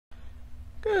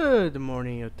Good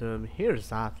morning YouTube,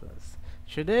 here's Atlas.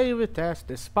 Today we test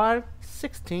the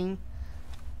Spar-17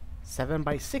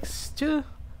 7x62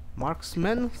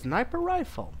 marksman sniper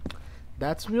rifle.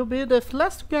 That will be the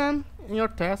last gun in your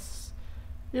tests.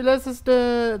 It lets us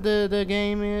the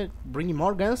game bring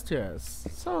more guns to us.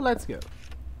 So let's go.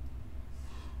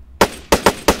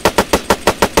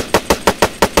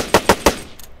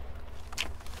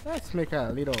 Let's make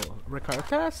a little recoil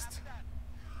test.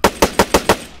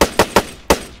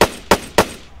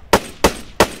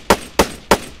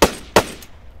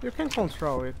 You can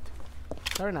control it.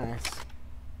 Very nice.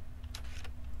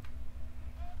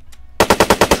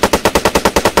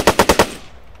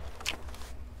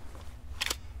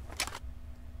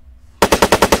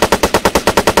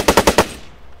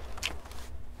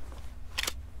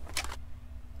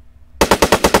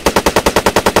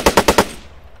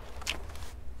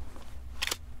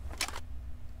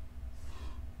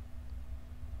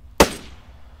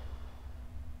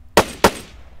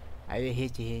 I will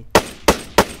hit you.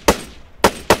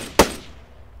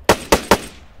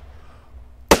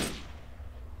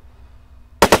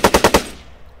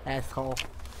 Asshole.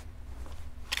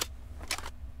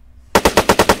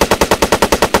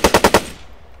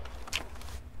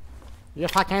 You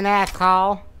fucking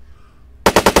asshole.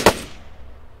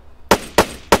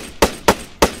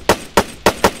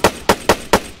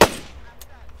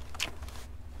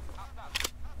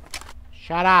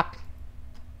 Shut up.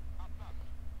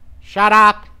 Shut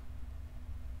up.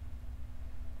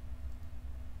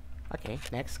 Okay,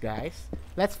 next guys.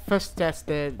 Let's first test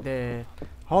the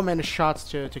how many shots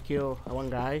to kill one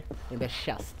guy in the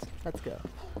chest. Let's go.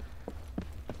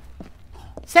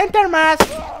 Center mass!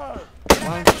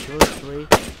 1, 2, 3,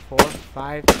 4,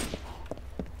 5.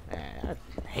 I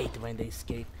hate when they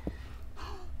escape.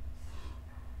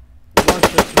 1, 2,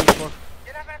 3, 4.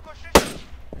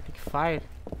 I think 5.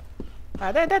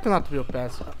 That's not real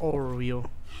pass or real.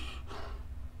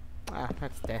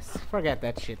 Let's test. Forget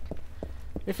that shit.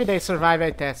 If they survive,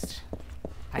 I test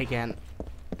again.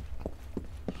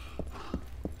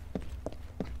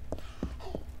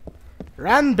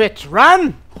 Run, bitch,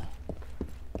 run!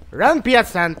 Run,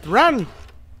 pt-1, run!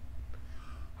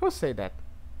 Who say that?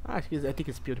 I think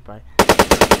it's PewDiePie.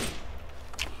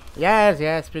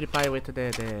 Yes, PewDiePie with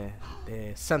the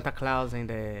Santa Claus and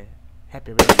the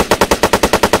Happy Wheels.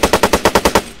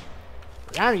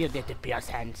 Run, you dirty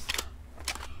pt-1s.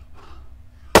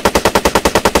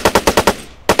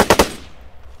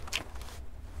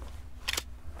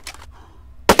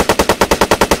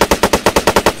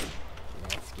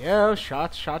 Yo,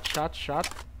 shot.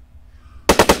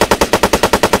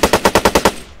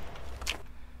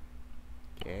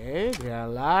 Okay, they are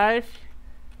alive.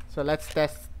 So let's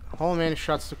test how many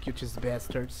shots to kill these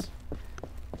bastards.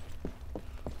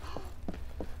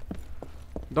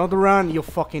 Don't run, you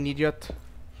fucking idiot.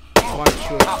 1, 2,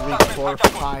 3, 4,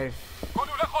 5.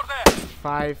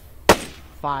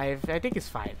 5. I think it's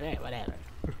 5. Whatever.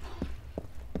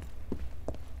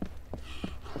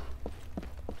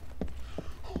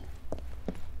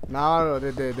 Now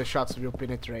the shots will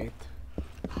penetrate.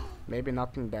 Maybe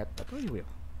not in that, but we will.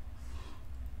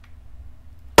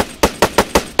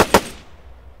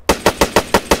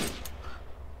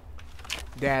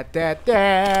 That.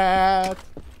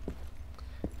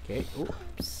 Okay,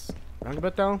 oops. Wrong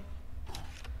button.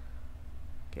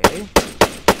 Okay.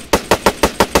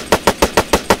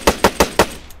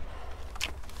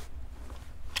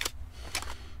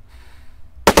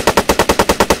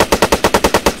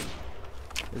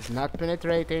 It's not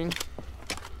penetrating.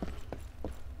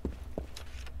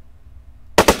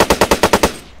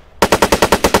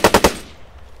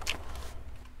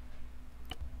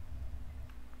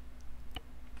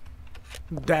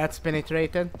 That's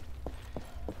penetrated.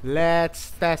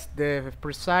 Let's test the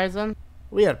precision.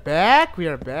 We are back.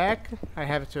 I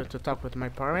have to talk with my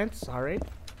parents, sorry.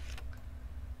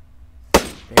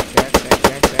 Take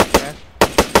that.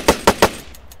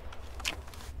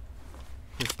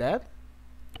 He's dead?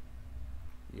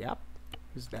 Yep,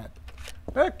 he's dead.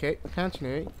 Okay,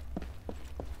 continuing.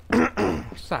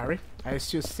 Sorry, I'm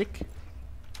still sick.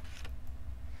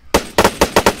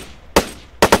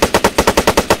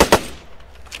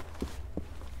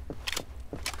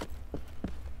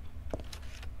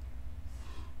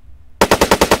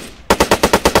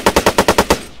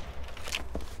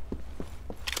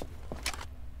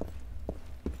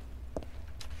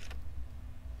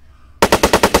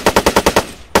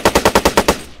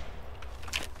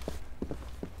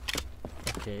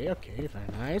 Okay,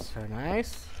 very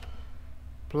nice.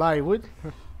 Plywood.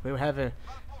 We'll have a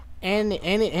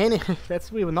any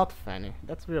that's will not funny.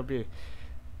 That will be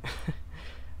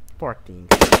poor thing.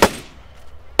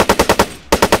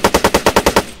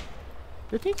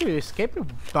 You think you escaped, you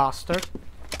bastard?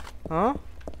 Huh?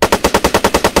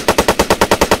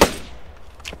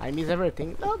 I miss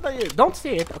everything. No, but you don't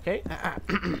see it, okay?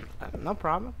 No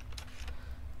problem.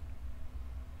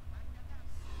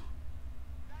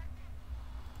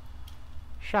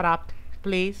 Shut up,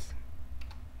 please.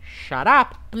 Shut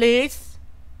up, please.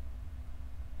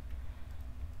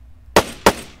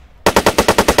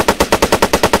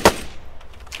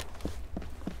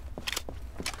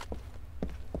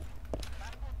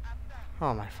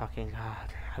 Oh my fucking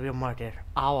god. I will murder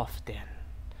all of them.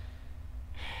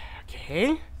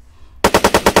 Okay.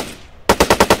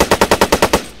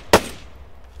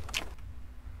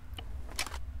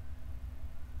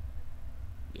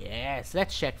 Yes,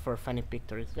 let's check for funny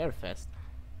pictures very fast.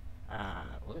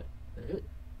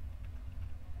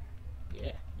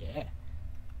 Yeah.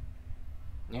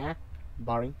 Yeah.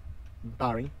 Boring.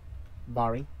 Boring.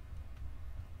 Boring.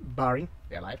 Boring.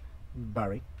 They're alive.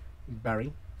 Boring.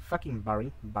 Boring. Fucking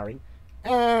boring. Boring.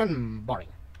 And boring.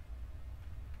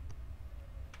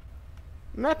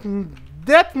 Not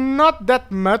that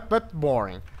much, but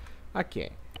boring.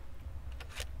 Okay.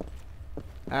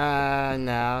 No,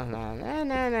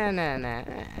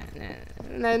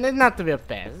 not to be a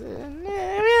pass.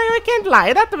 I can't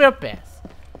lie, not to be a pass.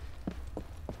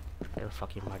 I will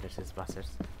fucking murder these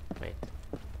bastards. Wait.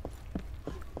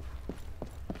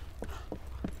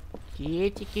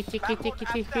 Kitty.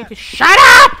 Shut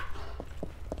up!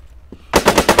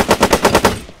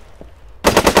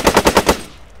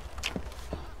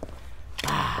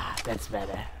 Ah, that's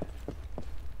better.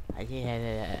 I think I had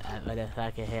a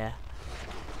motherfucker here.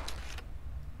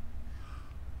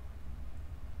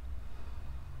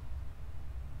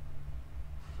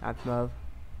 Not move.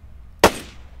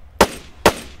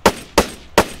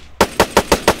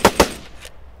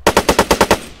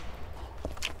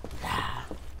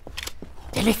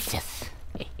 Delicious.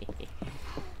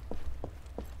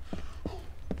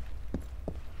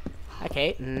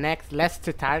 Okay, next, last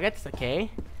 2 targets.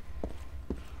 Okay.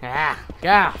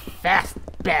 Go fast,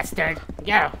 bastard.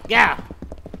 Go. Yeah.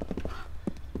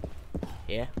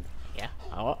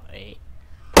 Oh, hey.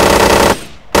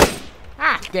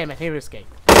 Ah, damn it, he will escape.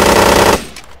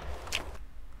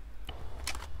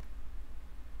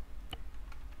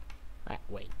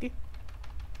 Wait.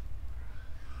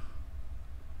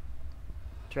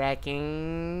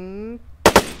 Tracking.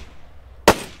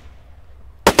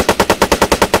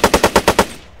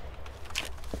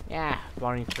 Yeah,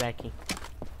 boring tracking.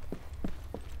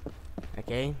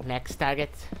 Okay, next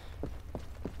target.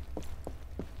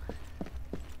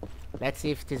 Let's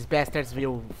see if these bastards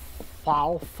will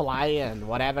fall, fly, and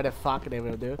whatever the fuck they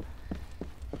will do.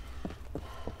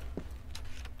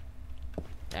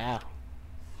 Yeah.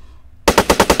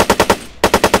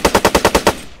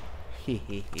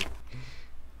 Hehehe.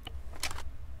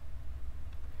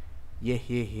 Yeah.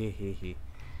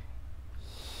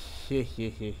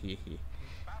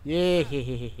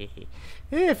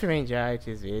 If you enjoyed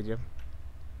this video,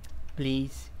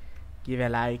 please give a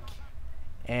like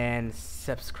and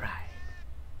subscribe.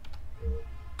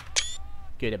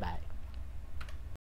 Goodbye.